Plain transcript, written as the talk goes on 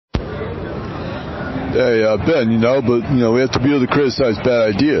Hey, Ben, but, we have to be able to criticize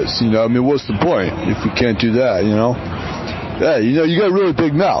bad ideas, I mean, what's the point if we can't do that, Hey, you got a really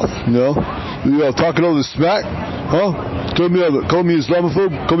big mouth, You talking all this smack, huh? Call me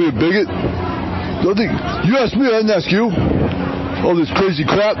Islamophobe, call me a bigot. You asked me, I didn't ask you. All this crazy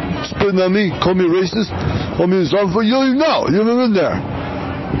crap, spitting on me, call me a racist, call me Islamophobe. You don't even know, you haven't been there.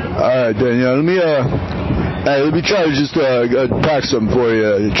 Alright, Ben, let me try to just pack something for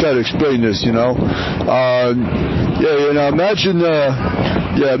you, try to explain this,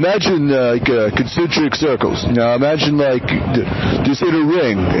 imagine like concentric circles. Imagine like just in a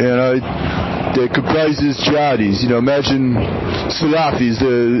ring, that comprises jihadis. Imagine Salafis.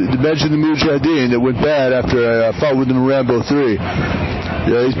 Imagine the Mujahideen that went bad after I fought with them in Rambo 3.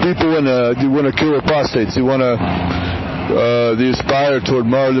 These people wanna kill apostates. They aspire toward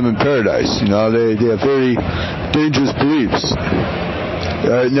martyrdom in paradise. They have very dangerous beliefs.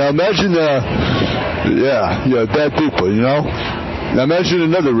 Now imagine, bad people. Now imagine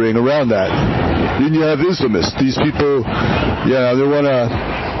another ring around that. Then you have Islamists. These people,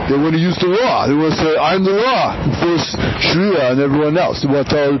 they want to use the law. They want to say, I'm the law. Enforce Sharia on everyone else. They want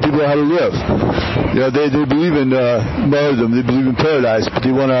to tell other people how to live. They believe in martyrdom. They believe in paradise, but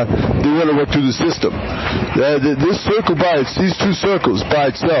they want to work through the system. This circle these two circles by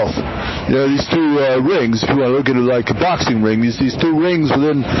itself, these two rings, if you want to look at it like a boxing ring, these two rings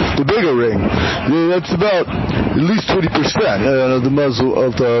within the bigger ring, that's about at least 20% of the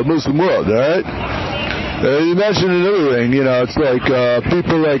Muslim world, all right? Imagine another ring, it's like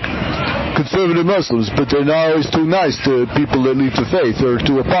people like conservative Muslims, but they're not always too nice to people that leave the faith or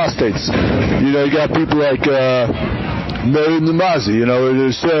to apostates. You got people like Mary Namazi, or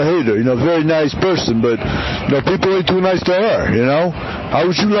Sarah Hader, very nice person, but people ain't too nice to her, How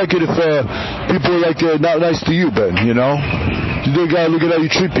would you like it if people are like not nice to you, Ben, You gotta look at how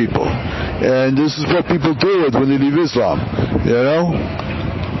you treat people. And this is what people deal with when they leave Islam, Yeah,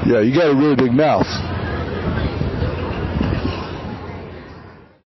 you got a really big mouth.